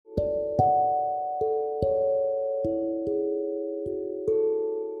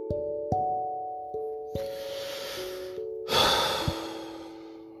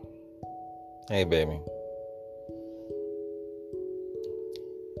Hey, baby.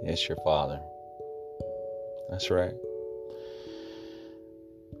 It's your father. That's right.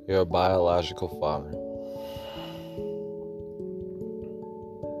 Your biological father.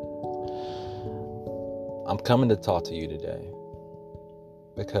 I'm coming to talk to you today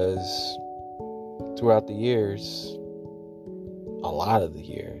because throughout the years, a lot of the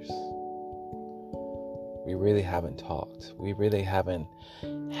years, we really haven't talked. We really haven't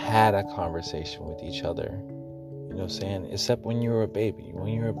had a conversation with each other. You know what I'm saying? Except when you were a baby. When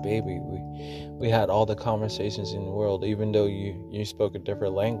you were a baby, we had all the conversations in the world, even though you spoke a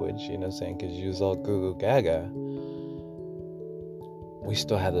different language, you know what I'm saying? Because you was all goo goo gaga. We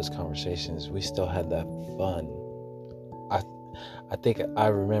still had those conversations. We still had that fun. I think I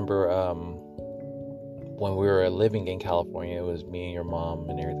remember when we were living in California, it was me and your mom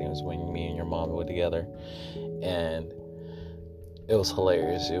and everything. It was when me and your mom were together. And it was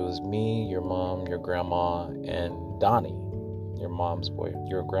hilarious. It was me, your mom, your grandma, and Donnie,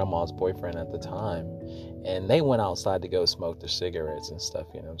 your grandma's boyfriend at the time. And they went outside to go smoke their cigarettes and stuff,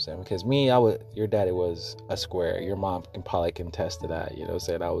 you know what I'm saying? Because your daddy was a square. Your mom can probably contest to that, you know what I'm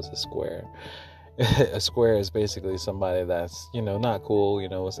saying? I was a square. A square is basically somebody that's, not cool, you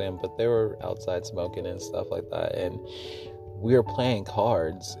know what I'm saying? But they were outside smoking and stuff like that. And we were playing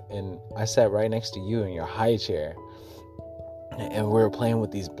cards, and I sat right next to you in your high chair. And we were playing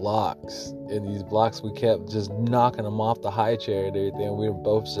with these blocks. And these blocks, we kept just knocking them off the high chair and everything. We were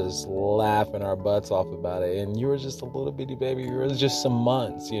both just laughing our butts off about it. And you were just a little bitty baby. You were just some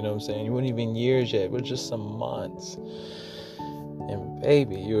months, you know what I'm saying? You weren't even years yet. It was just some months. And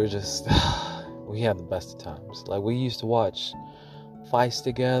baby, you were just... we had the best of times. Like, we used to watch fights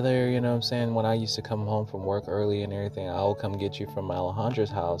together, you know what I'm saying? When I used to come home from work early and everything, I would come get you from Alejandra's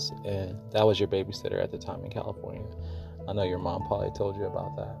house. And that was your babysitter at the time in California. I know your mom probably told you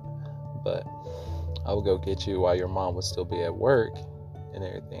about that, but I would go get you while your mom would still be at work and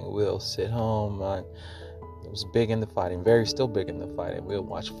everything. We'll sit home. It was big into fighting, still big into fighting. We'll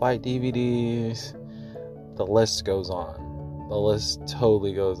watch fight DVDs. The list goes on. The list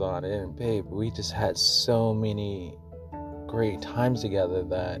totally goes on. And babe, we just had so many great times together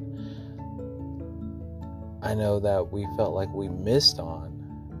that I know that we felt like we missed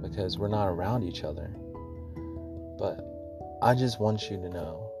on because we're not around each other. But I just want you to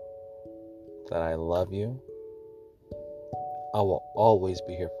know that I love you. I will always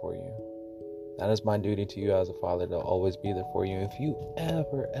be here for you. That is my duty to you as a father, to always be there for you. If you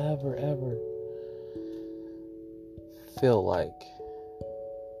ever feel like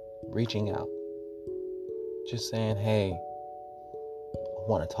reaching out, just saying, hey, I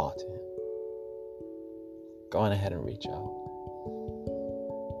want to talk to him, go on ahead and reach out.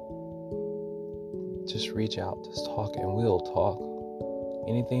 Just reach out, just talk, and we'll talk.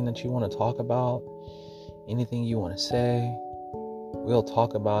 Anything that you want to talk about, anything you want to say, we'll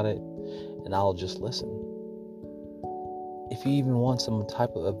talk about it, and I'll just listen. If you even want some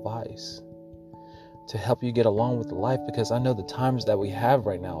type of advice to help you get along with life, because I know the times that we have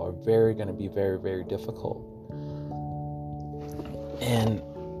right now are going to be very, very difficult. And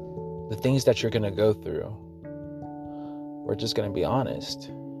the things that you're going to go through, we're just going to be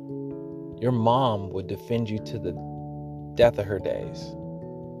honest. Your mom would defend you to the death of her days.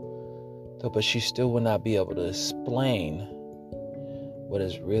 But she still would not be able to explain what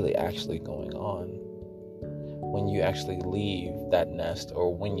is really actually going on when you actually leave that nest,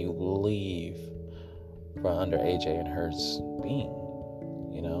 or when you leave from under AJ and her's being,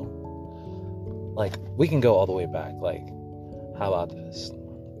 you know? Like, we can go all the way back. Like, how about this?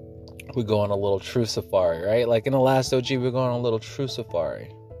 We go on a little true safari, right? Like in the last OG, we're going on a little true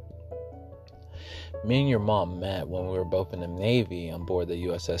safari. Me and your mom met when we were both in the Navy on board the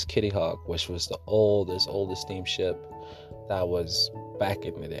USS Kitty Hawk, which was the oldest steamship that was back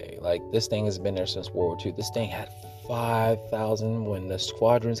in the day. Like, this thing has been there since World War II. This thing had 5,000. When the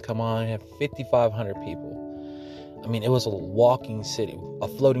squadrons come on, it had 5,500 people. I mean, it was a walking city, a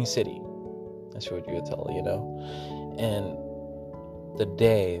floating city. That's what you would tell, you know? And the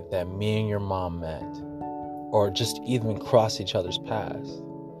day that me and your mom met, or just even crossed each other's paths,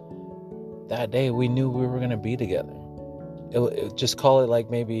 that day we knew we were going to be together. It just call it like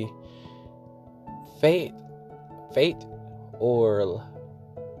maybe fate, or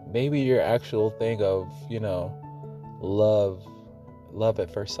maybe your actual thing of, love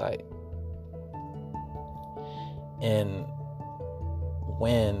at first sight. And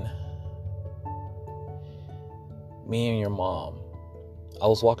when me and your mom, I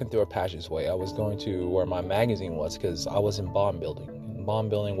was walking through a passageway. I was going to where my magazine was, because I was in bomb building. And bomb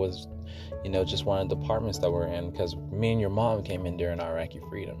building was, just one of the departments that we're in, because me and your mom came in during Iraqi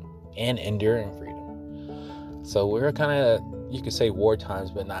freedom. and enduring freedom. So we were kind of, you could say war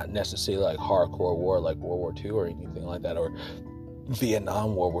times, but not necessarily like hardcore war like World War II or anything like that, or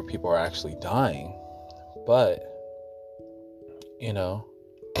Vietnam War where people are actually dying. But, you know,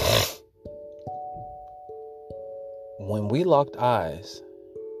 when we locked eyes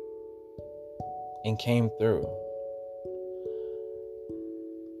and came through,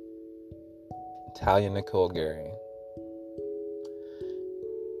 Talia Nicole Gary,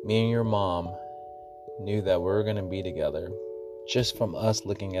 me and your mom knew that we were going to be together just from us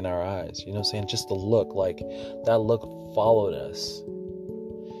looking in our eyes. You know what I'm saying? Just the look, like that look followed us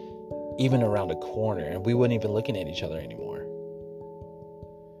even around the corner, and we weren't even looking at each other anymore.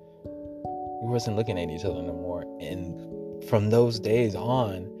 We wasn't looking at each other anymore. And from those days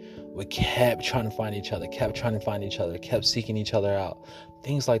on, we kept trying to find each other, kept seeking each other out,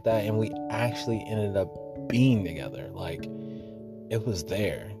 things like that. And we actually ended up being together. Like, it was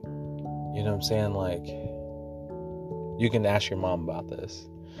there. You know what I'm saying? Like, you can ask your mom about this.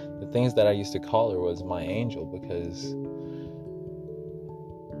 The things that I used to call her was my angel, because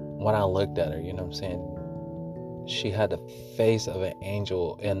when I looked at her, you know what I'm saying, she had the face of an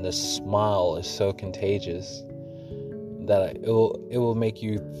angel, and the smile is so contagious that it will make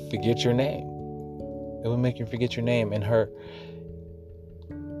you forget your name. It will make you forget your name. And her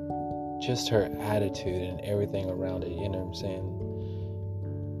attitude and everything around it, you know what I'm saying,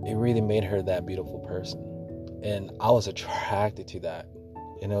 it really made her that beautiful person. And I was attracted to that.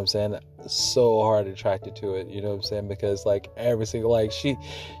 You know what I'm saying? So hard attracted to it, you know what I'm saying? Because like every single, like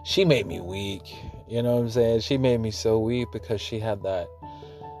she made me weak. You know what I'm saying? She made me so weak because she had that,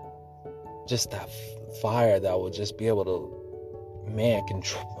 just that fire that would just be able to,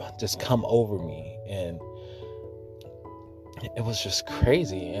 just come over me. And it was just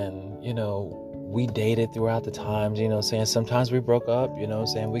crazy. And, you know, we dated throughout the times, you know what I'm saying? Sometimes we broke up, you know what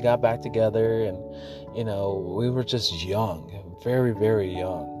I'm saying? We got back together, and, you know, we were just young, very, very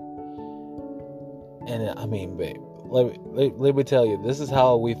young. And I mean, babe, let me tell you, this is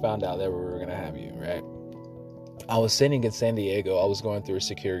how we found out that we were going to have you, right? I was sitting in San Diego. I was going through a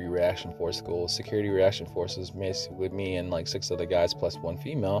security reaction force school. Security reaction force was with me and like 6 other guys plus 1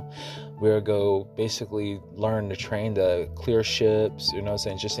 female. We would go basically learn to train to clear ships, you know what I'm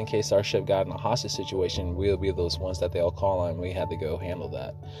saying? Just in case our ship got in a hostage situation, we'll be those ones that they'll call on. We had to go handle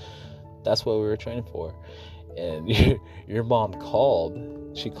that. That's what we were training for. And your mom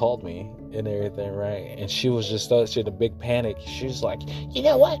called. She called me and everything, right? And she was just such in a big panic. She was like, you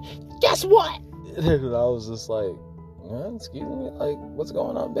know what? Guess what? And I was just like, excuse me, like, what's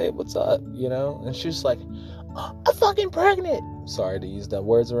going on, babe? What's up? You know? And she was like, I'm fucking pregnant. Sorry to use the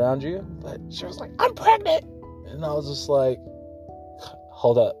words around you, but she was like, I'm pregnant. And I was just like,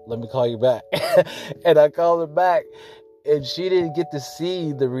 hold up, let me call you back. And I called her back, and she didn't get to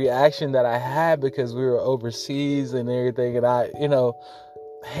see the reaction that I had because we were overseas and everything. And I, you know,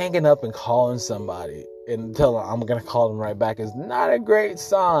 hanging up and calling somebody and telling them I'm going to call them right back is not a great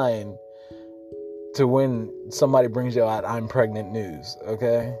sign to when somebody brings you out I'm pregnant news,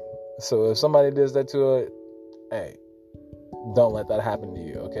 okay? So if somebody does that to it, hey, don't let that happen to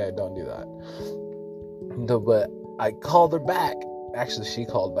you, okay? Don't do that. No, but I called her back. Actually, she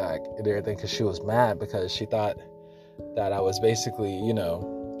called back and everything because she was mad because she thought that I was basically, you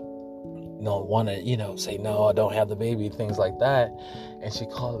know, don't want to, you know, say, no, I don't have the baby, things like that. And she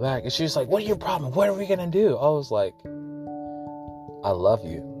called back and she was like, what are your problem? What are we going to do? I was like, I love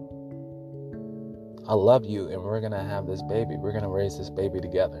you. I love you, and we're going to have this baby. We're going to raise this baby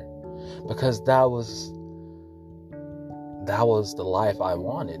together. Because that was the life I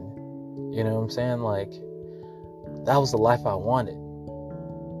wanted. You know what I'm saying? Like, that was the life I wanted.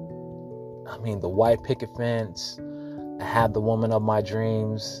 I mean, the white picket fence, I had the woman of my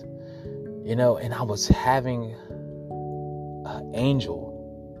dreams, you know, and I was having an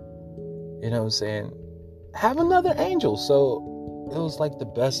angel, you know what I'm saying? Have another angel. So it was like the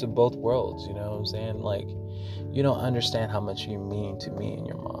best of both worlds, you know what I'm saying? Like, you don't understand how much you mean to me and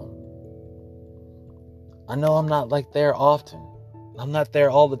your mom. I know I'm not like there often. I'm not there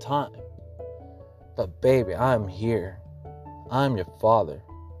all the time. But baby, I'm here. I'm your father.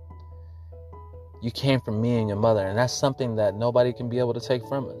 You came from me and your mother, and that's something that nobody can be able to take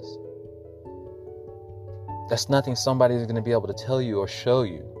from us. That's nothing somebody's going to be able to tell you or show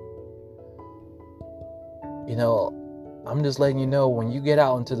you. You know, I'm just letting you know, when you get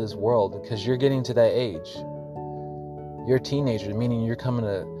out into this world, because you're getting to that age, you're a teenager, meaning you're coming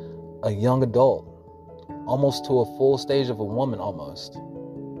a young adult, almost to a full stage of a woman, almost,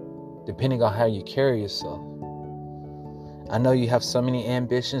 depending on how you carry yourself. I know you have so many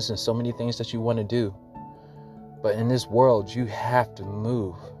ambitions and so many things that you want to do, but in this world, you have to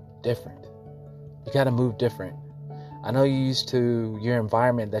move different. You got to move different. I know you're used to your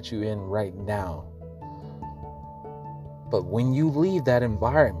environment that you're in right now. But when you leave that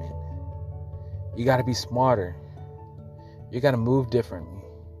environment, you got to be smarter. You got to move differently.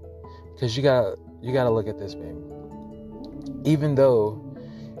 Because you got to look at this, baby. Even though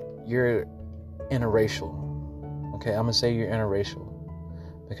you're interracial, okay, I'm going to say you're interracial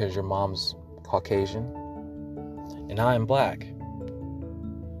because your mom's Caucasian and I am black.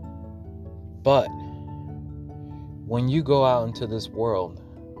 But when you go out into this world,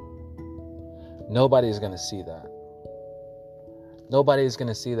 nobody's going to see that. Nobody's going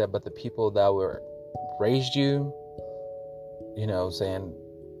to see that but the people that were raised you, saying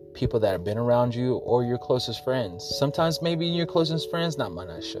people that have been around you or your closest friends. Sometimes maybe your closest friends might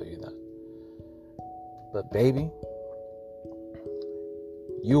not show you that. But baby,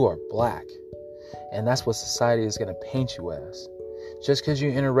 you are black. And that's what society is going to paint you as. Just because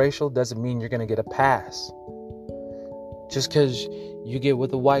you're interracial doesn't mean you're going to get a pass. Just because you get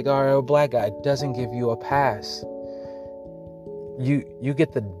with a white guy or a black guy doesn't give you a pass. You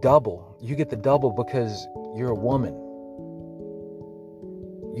get the double. You get the double because you're a woman.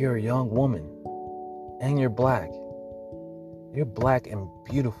 You're a young woman. And you're black. You're black and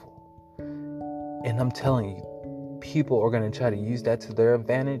beautiful. And I'm telling you, people are going to try to use that to their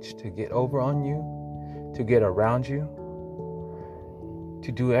advantage to get over on you, to get around you,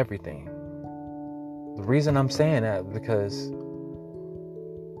 to do everything. The reason I'm saying that is because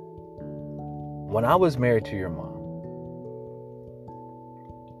when I was married to your mom,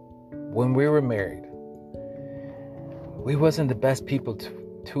 when we were married, we wasn't the best people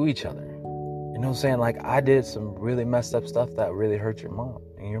to each other. You know what I'm saying? Like, I did some really messed up stuff that really hurt your mom.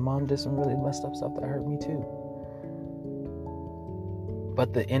 And your mom did some really messed up stuff that hurt me too. But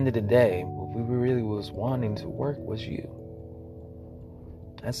at the end of the day, what we really was wanting to work was you.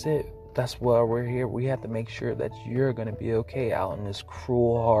 That's it. That's why we're here. We have to make sure that you're going to be okay out in this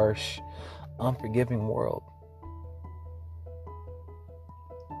cruel, harsh, unforgiving world.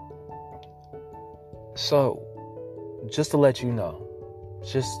 So, just to let you know,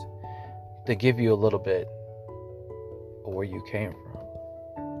 just to give you a little bit of where you came from.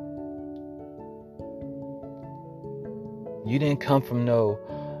 You didn't come from no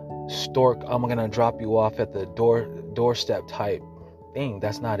stork, I'm going to drop you off at the doorstep type thing.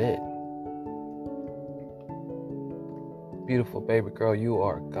 That's not it. Beautiful baby girl, you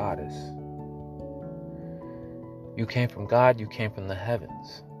are a goddess. You came from God, you came from the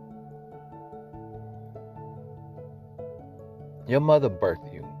heavens. Your mother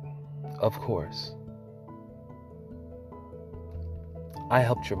birthed you, of course. I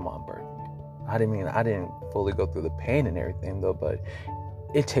helped your mom birth you. I didn't fully go through the pain and everything though, but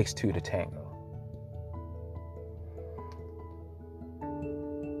it takes two to tango.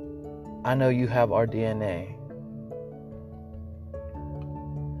 I know you have our DNA.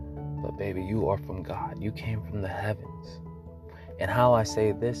 But baby, you are from God. You came from the heavens. And how I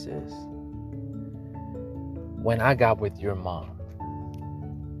say this is, when I got with your mom,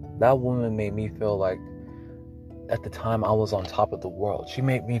 that woman made me feel like at the time I was on top of the world. She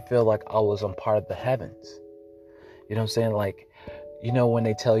made me feel like I was on part of the heavens. You know what I'm saying? Like, when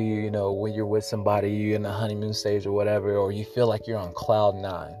they tell you, when you're with somebody, you're in the honeymoon stage or whatever, or you feel like you're on cloud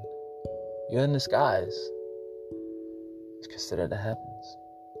 9. You're in the skies. It's considered the heavens.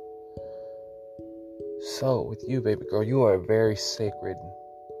 So, with you, baby girl, you are a very sacred,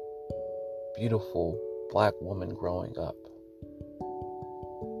 beautiful black woman growing up.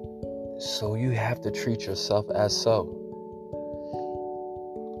 So you have to treat yourself as so.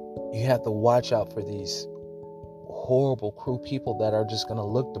 You have to watch out for these horrible, cruel people that are just going to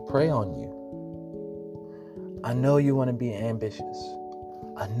look to prey on you. I know you want to be ambitious.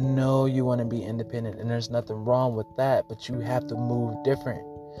 I know you want to be independent, and there's nothing wrong with that, but you have to move different.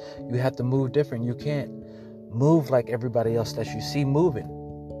 You have to move different. You can't move like everybody else that you see moving.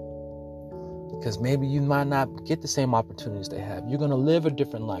 Because maybe you might not get the same opportunities they have. You're going to live a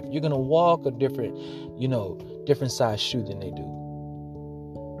different life. You're going to walk a different, different size shoe than they do.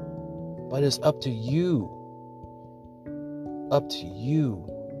 But it's up to you. Up to you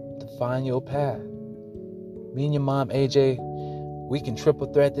to find your path. Me and your mom, AJ, we can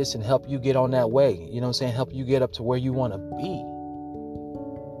triple threat this and help you get on that way. You know what I'm saying? Help you get up to where you want to be.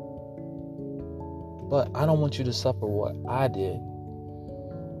 But I don't want you to suffer what I did.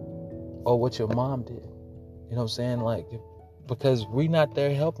 Or what your mom did. You know what I'm saying? Like, because we're not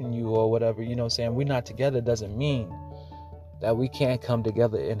there helping you or whatever, you know what I'm saying? We're not together doesn't mean that we can't come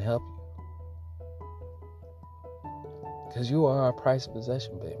together and help you. Because you are our prized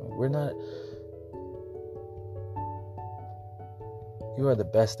possession, baby. We're not... You are the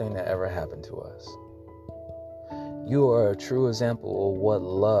best thing that ever happened to us. You are a true example of what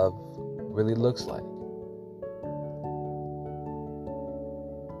love really looks like.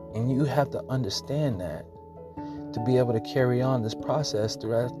 And you have to understand that to be able to carry on this process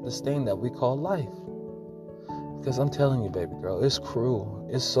throughout this thing that we call life. Because I'm telling you, baby girl, it's cruel.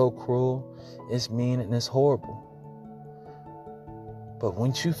 It's so cruel. It's mean and it's horrible. But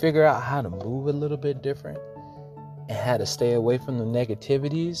once you figure out how to move a little bit different and how to stay away from the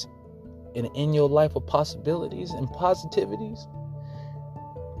negativities and in your life of possibilities and positivities,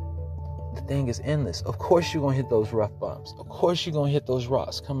 the thing is endless. Of course you're going to hit those rough bumps. Of course you're going to hit those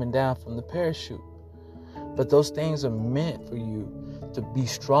rocks coming down from the parachute. But those things are meant for you to be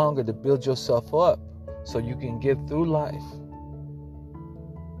stronger, to build yourself up so you can get through life.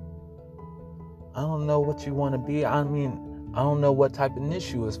 I don't know what you want to be. I don't know what type of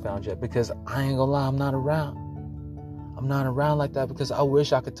niche you has found yet, because I ain't gonna lie, I'm not around. I'm not around like that because I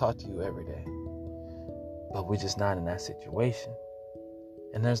wish I could talk to you every day. But we're just not in that situation.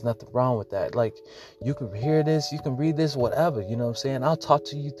 And there's nothing wrong with that. Like, you can hear this, you can read this, whatever, you know what I'm saying? I'll talk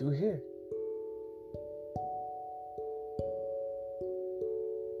to you through here.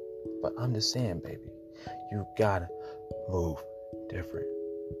 But I'm just saying, baby, you gotta move different.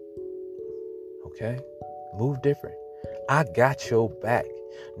 Okay? Move different. I got your back.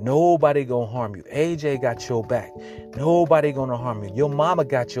 Nobody gonna harm you. AJ got your back. Nobody gonna harm you. Your mama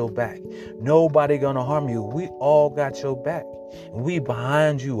got your back. Nobody gonna harm you. We all got your back. And we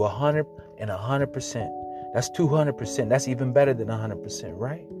behind you 100%. That's 200%. That's even better than 100%,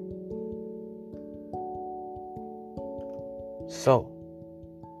 right? So,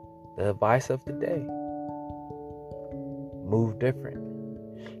 the advice of the day: move different.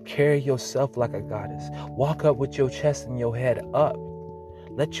 Carry yourself like a goddess. Walk up with your chest and your head up.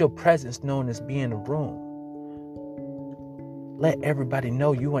 Let your presence known as be in the room. Let everybody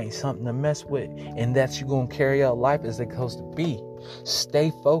know you ain't something to mess with, and that you're going to carry out life as it's supposed to be.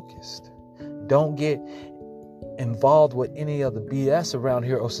 Stay focused. Don't get involved with any of the BS around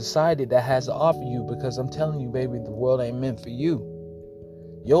here or society that has to offer you, because I'm telling you, baby, the world ain't meant for you.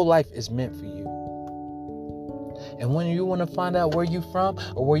 Your life is meant for you. And when you want to find out where you from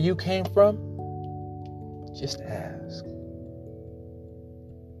or where you came from, just ask.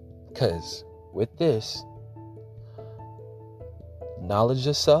 Because with this, knowledge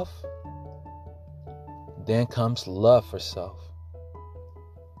of self, then comes love for self.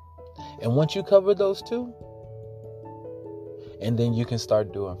 And once you cover those two, and then you can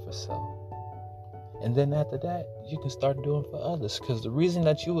start doing for self. And then after that, you can start doing for others. Because the reason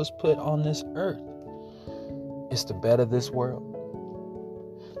that you was put on this earth is to better this world.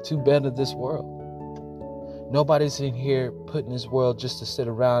 To better this world. Nobody's in here put in this world just to sit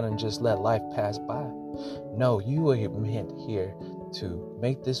around and just let life pass by. No, you are meant here to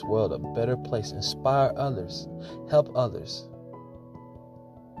make this world a better place, inspire others, help others.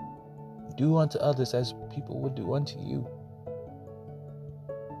 Do unto others as people would do unto you.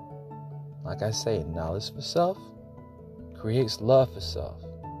 Like I say, knowledge for self creates love for self.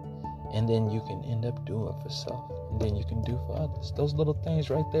 And then you can end up doing for self. And then you can do for others. Those little things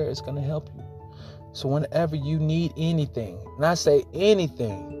right there is going to help you. So whenever you need anything, and I say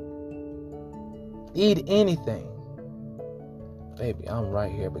anything, baby, I'm right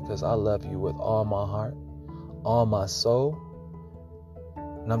here because I love you with all my heart, all my soul.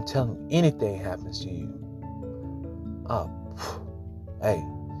 And I'm telling you, anything happens to you, hey,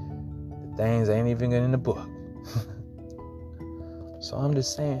 the things ain't even in the book. So I'm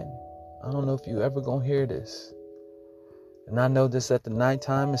just saying, I don't know if you ever gonna hear this. And I know this at the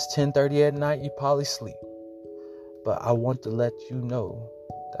nighttime, it's 10:30 at night, you probably sleep. But I want to let you know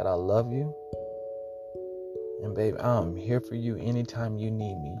that I love you. And baby, I'm here for you anytime you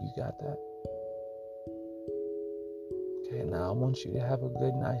need me. You got that? Okay, now I want you to have a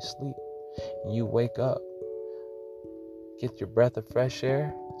good night's sleep. And you wake up, get your breath of fresh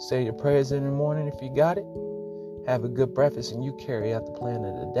air, say your prayers in the morning if you got it. Have a good breakfast and you carry out the plan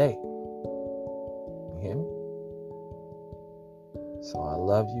of the day. You hear me? So I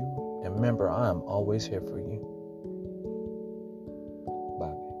love you. And remember, I am always here for you.